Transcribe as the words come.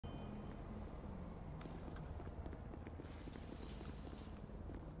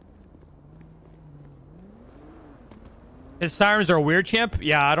His sirens are weird, champ.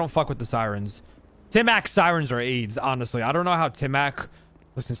 Yeah, I don't fuck with the sirens. Timac's sirens are AIDS, honestly. I don't know how Timac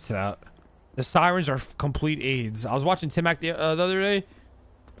listens to that. The sirens are complete AIDS. I was watching Timac the other day.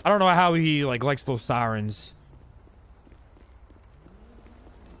 I don't know how he likes those sirens.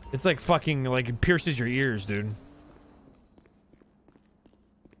 It's like fucking it pierces your ears, dude.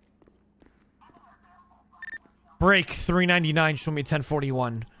 Break 399, show me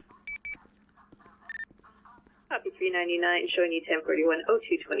 1041. Copy 399, showing you 1041,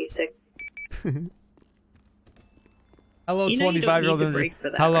 0226. Hello, you know 25-year-old.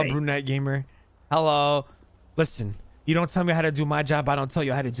 Hello, right? brunette gamer. Hello. Listen, you don't tell me how to do my job. I don't tell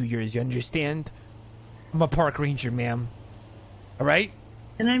you how to do yours. You understand? I'm a park ranger, ma'am. All right?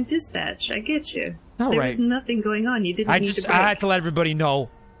 And I'm dispatch. I get you. All there right. was nothing going on. You didn't need to break. I had to let everybody know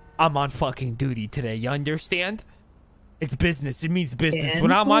I'm on fucking duty today. You understand? It's business. It means business.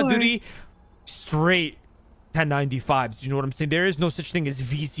 When I'm on duty, straight 1095s. Do you know what I'm saying? There is no such thing as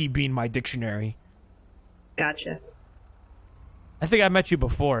VC being my dictionary. Gotcha. I think I met you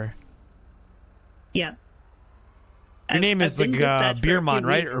before. Yeah. Your name is Beermont,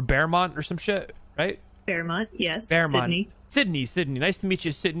 right? Or Bearmont or some shit, right? Bearmont, yes. Bearmont. Sydney. Nice to meet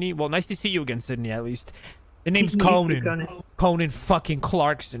you, Sydney. Well, nice to see you again, Sydney, at least. The name's Conan. Connan fucking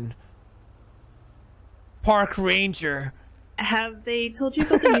Clarkson. Park Ranger. Have they told you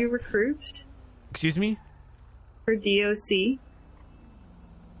about the new recruit? Excuse me? For DOC?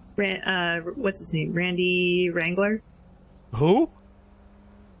 What's his name? Randy Wrangler? Who?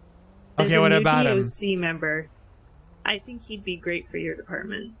 There's okay, what about him? DOC member. I think he'd be great for your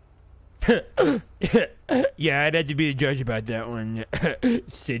department. Yeah, I'd have to be the judge about that one.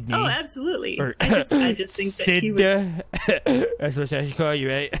 Sydney. Oh, absolutely. I just think that he would... That's what I should call you,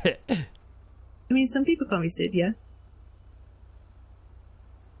 right? I mean, some people call me Sid, yeah.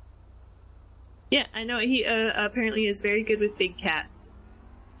 Yeah, I know. He apparently is very good with big cats.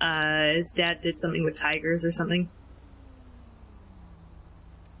 His dad did something with tigers or something.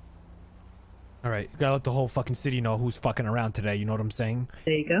 Alright, you gotta let the whole fucking city know who's fucking around today, you know what I'm saying?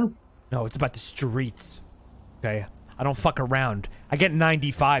 There you go. No, it's about the streets. Okay? I don't fuck around. I get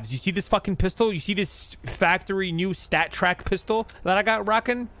 95s. You see this fucking pistol? You see this factory new stat track pistol that I got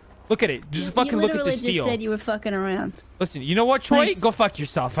rocking? Look at it. Just fucking look at the steel. You just said you were fucking around. Listen, you know what, Troy? Nice. Go fuck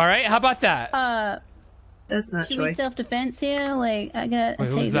yourself, alright? How about that? That's not Troy. Troy. Should we self-defense here? Like, I got... Wait,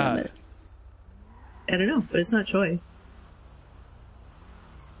 who's that? I don't know, but it's not Troy.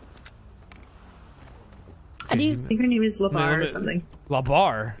 I think her name is Labar or something.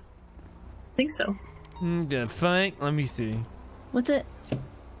 Labar? I think so. The fuck? Let me see. What's it?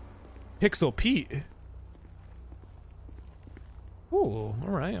 Pixel Pete. Ooh,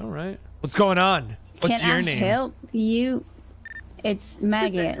 alright. What's going on? What's your name? Can I help you? It's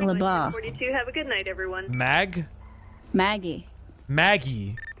Maggie Labar. 42. Have a good night, everyone. Maggie. Maggie.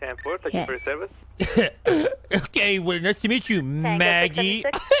 10-4, thank you for your service. Okay, well, nice to meet you, Maggie.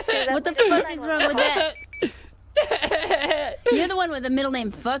 What the fuck is wrong with that? You're the one with the middle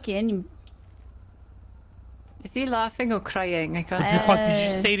name fucking. Is he laughing or crying? I can't. What the fuck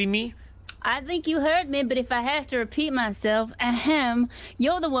did you say to me? I think you heard me, but if I have to repeat myself, ahem,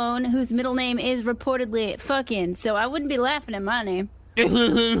 you're the one whose middle name is reportedly fucking, so I wouldn't be laughing at my name. Are you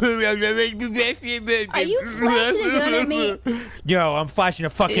flashing a gun at me? Yo, I'm flashing a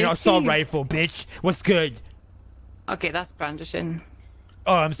fucking assault rifle, bitch. What's good? Okay, that's brandishing.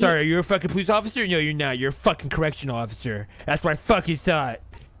 Oh, I'm sorry. Are you a fucking police officer? No, you're not. You're a fucking correctional officer. That's what I fucking thought.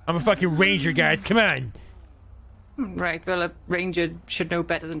 I'm a fucking ranger, guys. Come on. Right, well, a ranger should know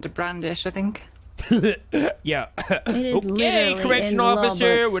better than to brandish, I think. Yeah. Okay, correctional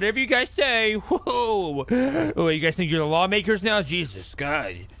officer, whatever you guys say. Whoa. Oh, you guys think you're the lawmakers now? Jesus,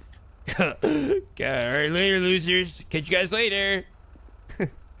 God. God. All right, later, losers. Catch you guys later.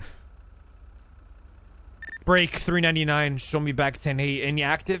 Break 399. Show me back 10-8. Any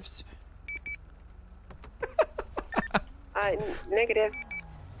actives? Negative.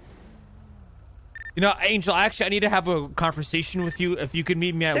 You know, Angel, actually, I need to have a conversation with you. If you could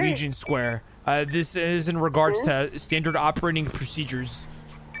meet me at Legion Square. This is in regards to standard operating procedures.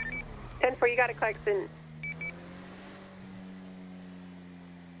 10-4, you got it, Clarkson.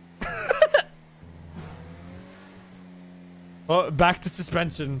 Oh, back to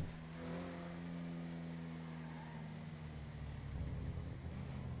suspension.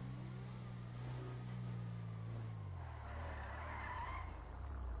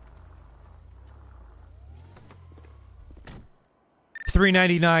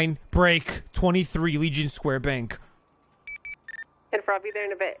 $3.99 break 23 Legion Square Bank. 10-4, I'll be there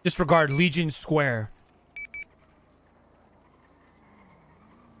in a bit. Disregard Legion Square.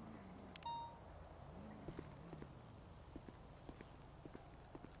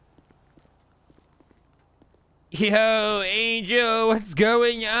 Yo, Angel, what's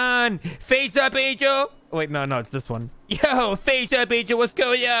going on? Face up, Angel. Wait, no, it's this one. Yo, face up, Angel, what's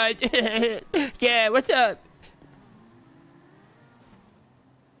going on? Yeah, what's up?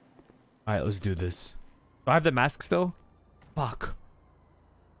 All right, let's do this. Do I have the mask still? Fuck.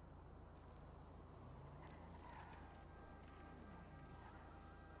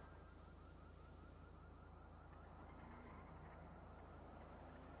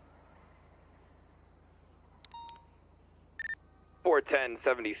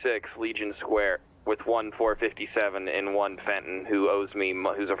 $410.76 Legion Square with 1 457 and 1 Fenton who owes me,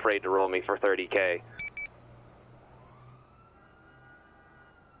 who's afraid to roll me for 30K.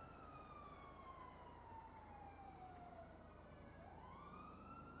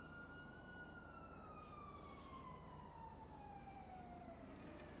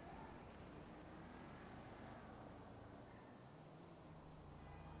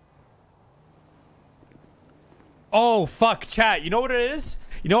 Oh, fuck, chat. You know what it is?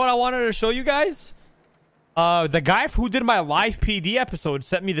 You know what I wanted to show you guys? The guy who did my live PD episode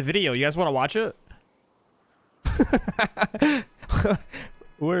sent me the video. You guys want to watch it?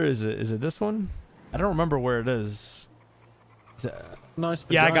 Where is it? Is it this one? I don't remember where it is. Nice.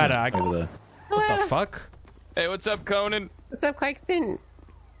 Yeah, I got it. What the fuck? Hey, what's up, Conan? What's up, Clarkson?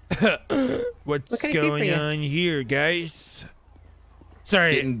 What's What can I do for going you? on here, guys?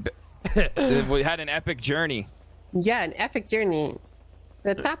 Sorry. We had an epic journey. Yeah, an epic journey.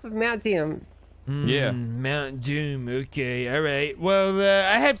 The top of Mount Doom. Yeah. Mount Doom. Okay, all right. Well,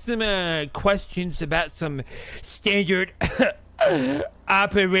 I have some questions about some standard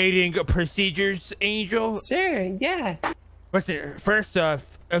operating procedures, Angel. Sure, yeah. Listen, first off,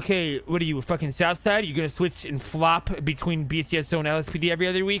 okay, what are you, fucking Southside? You gonna switch and flop between BCSO and LSPD every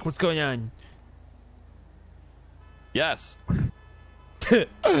other week? What's going on? Yes. Yes,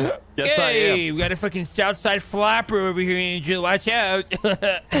 I Hey, am. we got a fucking Southside flopper over here, Angel. Watch out.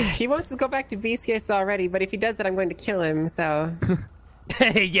 He wants to go back to BCS already, but if he does that, I'm going to kill him, so...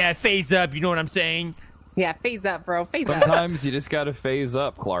 Hey, yeah, phase up. You know what I'm saying? Yeah, phase up, bro. Phase up. Sometimes you just gotta phase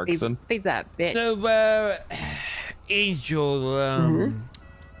up, Clarkson. Phase up, bitch. So, Angel,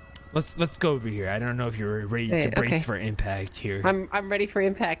 let's go over here. I don't know if you're ready to Hey, brace okay. for impact here. I'm ready for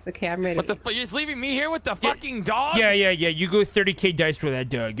impact. Okay, I'm ready. What the fuck? You're just leaving me here with the fucking dog? Yeah. You go 30K dice for that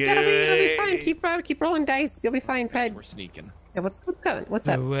dog. It'll be fine. Keep rolling dice. You'll be fine, Fred. We're sneaking. Yeah, what's going? What's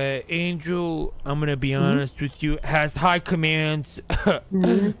up? So, Angel, I'm gonna be honest with you. Has High Command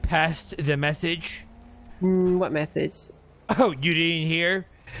passed the message? What message? Oh, you didn't hear?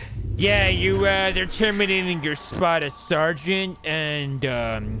 Yeah, they're terminating your spot as sergeant, and,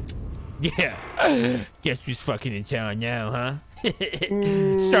 yeah. Guess who's fucking in town now, huh?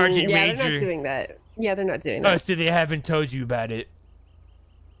 Sergeant Yeah, Major. they're not doing that. Yeah, they're not doing Oh, that. so they haven't told you about it.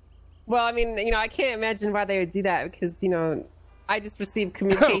 Well, I mean, I can't imagine why they would do that because, I just received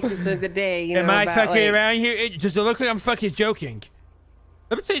communications of the day, Am I about, fucking like, around here? Does it look like I'm fucking joking?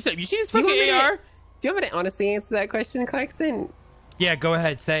 Let me tell you something. You see this Do you fucking want me to- AR? Do you want me to honestly answer that question, Clarkson? Yeah, go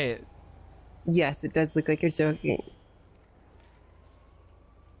ahead. Say it. Yes, it does look like you're joking.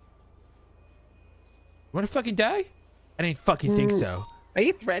 Want to fucking die? I didn't fucking think so. Are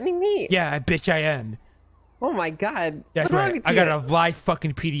you threatening me? Yeah, I bitch I am. Oh my god. That's What's wrong right. with I got you? a live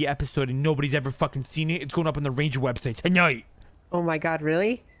fucking PD episode and nobody's ever fucking seen it. It's going up on the Ranger website tonight. Oh my god,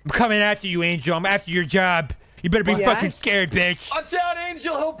 really? I'm coming after you, Angel. I'm after your job. You better be Yeah? fucking scared, bitch. Watch out,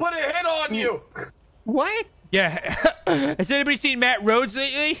 Angel! He'll put a hit on you! What? Yeah. Has anybody seen Matt Rhodes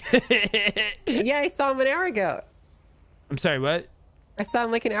lately? Yeah, I saw him an hour ago. I'm sorry, what? I saw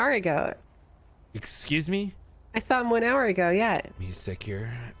him like an hour ago. Excuse me? I saw him 1 hour ago, yeah. Give me a sec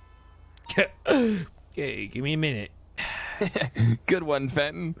here. Okay, give me a minute. Good one,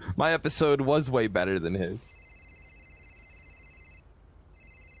 Fenton. My episode was way better than his.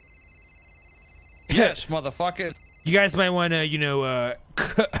 Yes, motherfucker. You guys might want to,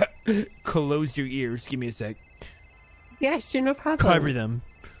 close your ears. Give me a sec. Yeah, sure, no problem. Cover them.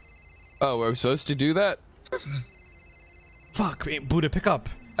 Oh, we're supposed to do that? Fuck, Buddha, pick up.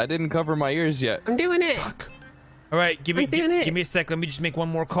 I didn't cover my ears yet. I'm doing it. Fuck. All right, give me I'm doing it. give me a sec. Let me just make one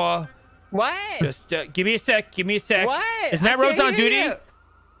more call. What? Just give me a sec. Give me a sec. What? Is Matt I Rhodes can't on hear duty? you.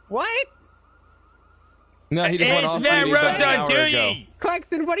 What? No, he just went Is off Matt duty Rhodes about an on hour duty? ago.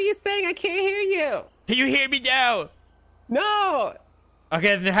 Clarkson, what are you saying? I can't hear you. Can you hear me now? No.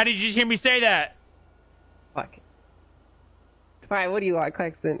 Okay, then how did you just hear me say that? Fuck. All right, what do you want,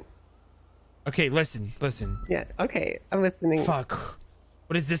 Clarkson? Okay, listen. Yeah, okay, I'm listening. Fuck.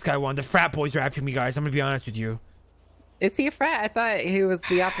 What does this guy want? The frat boys are after me, guys. I'm gonna be honest with you. Is he a frat? I thought he was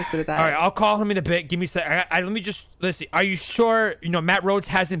the opposite of that. All right, I'll call him in a bit. Give me a sec. Let me just listen. Are you sure? Matt Rhodes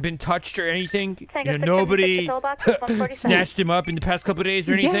hasn't been touched or anything. Nobody snatched him up in the past couple of days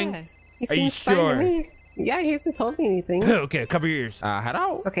or anything. Yeah, he Are you seems fine to sure? me. Yeah, he hasn't told me anything. Okay, cover your ears.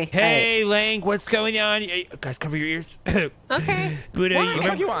 Hello. Okay. Hey, Lang, what's going on? Guys, cover your ears. Okay. But,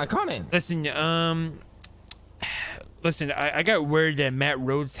 What you want, Connan? Listen, I got word that Matt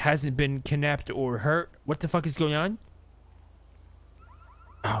Rhodes hasn't been kidnapped or hurt. What the fuck is going on?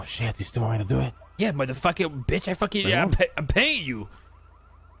 Oh shit, you still want to do it? Yeah, motherfucking bitch, I'm paying you.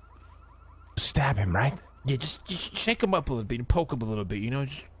 Stab him, right? Yeah, just shake him up a little bit and poke him a little bit,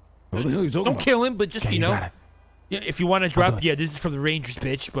 just... What the hell are you talking Don't about? kill him, but just, Okay, you got it. Yeah, if you want to do drop... it. Yeah, this is for the Rangers,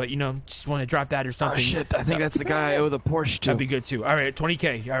 bitch, but, just want to drop that or something. Oh shit, I think that's the guy I owe the Porsche to. That'd be good, too. All right,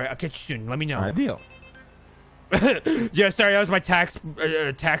 20K. All right, I'll catch you soon. Let me know. All right, deal. Yeah, sorry, that was my tax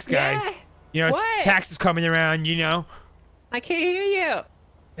guy. Yeah. What? Tax is coming around, I can't hear you.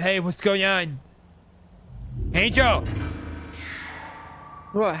 Hey, what's going on? Angel!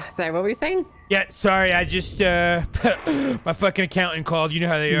 What? Sorry, what were you saying? Yeah, sorry, I just, my fucking accountant called. You know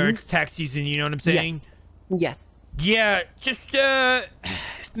how they are. It's tax season, you know what I'm saying? Yes. Yeah, just,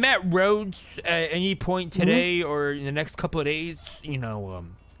 Matt Rhodes, at any point today or in the next couple of days,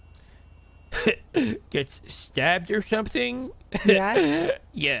 gets stabbed or something. Yeah.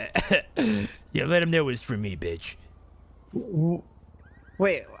 Yeah. Yeah, let him know it's from me, bitch. Wait,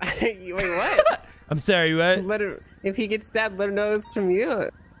 wait, what? I'm sorry, what? Let him, if he gets stabbed, let him know it's from you.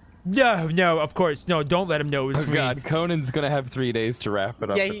 No, of course. No, don't let him know it's Oh from me. god, Conan's gonna have 3 days to wrap it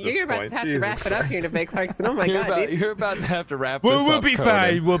up. Yeah, at this you're about point. to have to Jesus. wrap it up here in a bit, Clarkson. Oh my god, dude. You're about to have to wrap this We'll up, be Conan.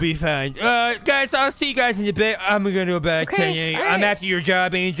 fine. We'll be fine. Guys, I'll see you guys in a bit. I'm gonna go back. Okay, all I'm right. after your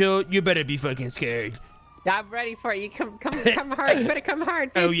job, Angel. You better be fucking scared. Yeah, I'm ready for it. You come hard. You better come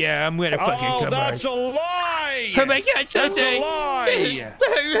hard, bitch. Oh yeah, I'm gonna fucking come that's hard. a lie! Oh my god, That's a something.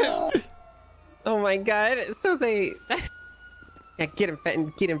 lie! Oh my god. So say. Yeah, get him,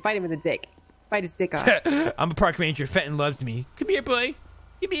 Fenton. Get him. Bite him in the dick. Bite his dick off. I'm a park ranger. Fenton loves me. Come here, boy.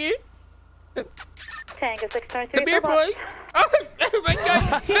 Come here. Tango 693. Come here, boy. Oh my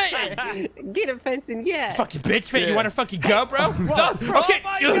god, Fenton. Get him, Fenton. Yeah. Fucking bitch, Fenton. You wanna fucking go, bro? No. Okay.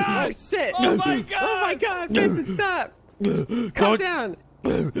 Oh shit. Oh my god. Oh my god. Fenton, stop. Calm down.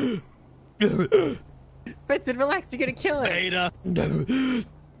 Fenton, relax. You're gonna kill him.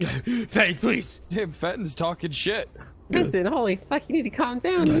 Fenton, please. Damn, Fenton's talking shit. Fenton, holy fuck. You need to calm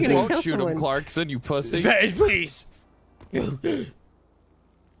down. You're gonna Won't kill shoot someone. him, Clarkson, you pussy. Fenton, please.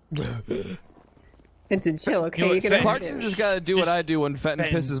 Fenton, chill, okay? You know You're what, gonna hurt Clarkson's him. just gotta do what I do when Fenton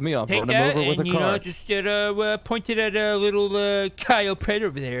Fenton, pisses me off. Take Run that him over with and, a car. just point it at a little Kyle Pratt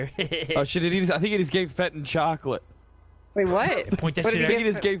over there. Oh shit! I think he just gave Fenton chocolate. Wait, what? Point that What shit did I at think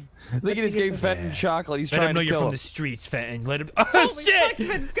he just gave Fenton chocolate. He's Let trying him know to you're kill from him. the streets, Fenton. Let him. Oh Holy shit! fuck,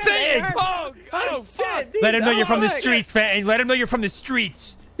 Fenton's got Fenton! AR. Oh shit, dude. Let him know you're from the Oh, streets, Fenton. Let him know you're from the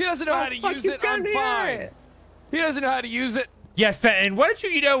streets. He doesn't know how to fuck, use he's it. got I'm an fine. AR. He doesn't know how to use it. Yeah, Fenton. Why don't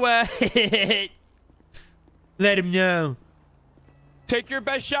you, let him know. Take your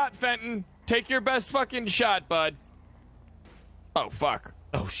best shot, Fenton. Take your best fucking shot, bud. Oh fuck.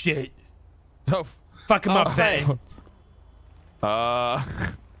 Oh shit! Oh. Fuck him up, Hey. Fenton.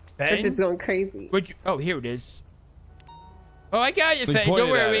 Fenton's Fenton. going crazy. Where'd you? Oh, here it is. Oh, I got you, He Fenton. Don't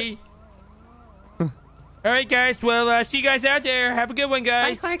pointed at worry. All right, guys. Well, see you guys out there. Have a good one, Bye,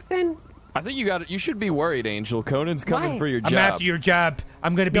 guys. Clarkson. I think you should be worried, Angel. Conan's coming Why? for your job. I'm after your job.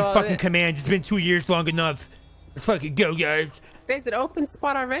 I'm gonna be No, fucking that- command. It's been 2 years long enough. Let's fucking go, guys. There's an open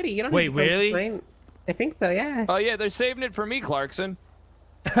spot already. You don't Wait, need to go really? explain. I think so, yeah. Oh yeah, they're saving it for me, Clarkson.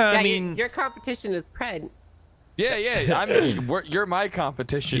 I Yeah, mean, your competition is Pred. Yeah. I mean, you're my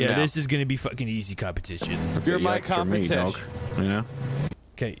competition yeah, now. this is gonna be fucking easy competition. You're my Yikes for me, competition. dog. You know?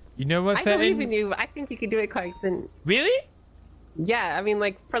 Okay, you know what, I Fenton? believe in you. I think you can do it, Clarkson. Really? Yeah, I mean,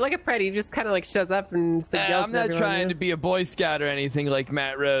 like, for like a Pred, he just kind of like shows up and yells I'm not trying to be a Boy Scout or anything like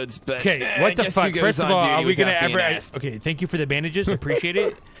Matt Rhodes, but Okay, I what the guess fuck? who goes First of on all, duty are we gonna without being ever? asked? Okay, thank you for the bandages. Appreciate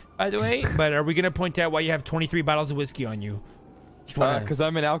it. By the way, but are we gonna point out why you have 23 bottles of whiskey on you? Just wanna- Because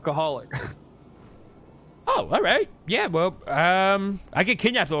I'm an alcoholic. Oh, all right. Yeah. Well, I get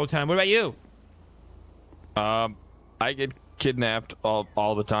kidnapped all the time. What about you? I get kidnapped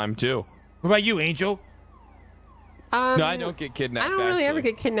all the time too. What about you, Angel? No, I don't get kidnapped. I don't really ever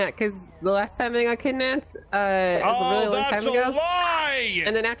actually. get kidnapped because the last time I got kidnapped, was a really long that's time a ago. lie!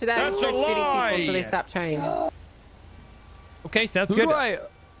 And then after that, I That's a started shooting lie! people, so they stopped trying. Okay, sounds Who good.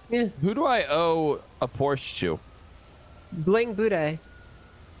 Yeah. Who do I owe a Porsche to? Bling Buddha.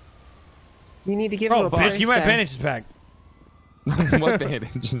 You need to give him Oh, a bitch, Porsche. give my uh, bandages back. What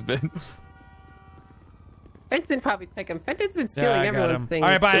bandages, bitch? Fenton probably took him. Fenton's been Yeah, stealing I got everyone's him. things. All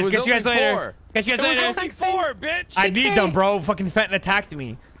right, bye. It was Catch you guys only later. four. Catch you It guys was later. only 4, bitch. I need them, bro. Fucking Fenton attacked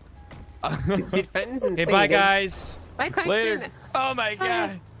me. Dude, Fenton's insane. Hey, bye, dude. guys. Bye, Clarkson. Later. Oh my Bye.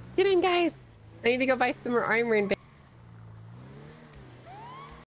 god. Get in, guys. I need to go buy some more armor and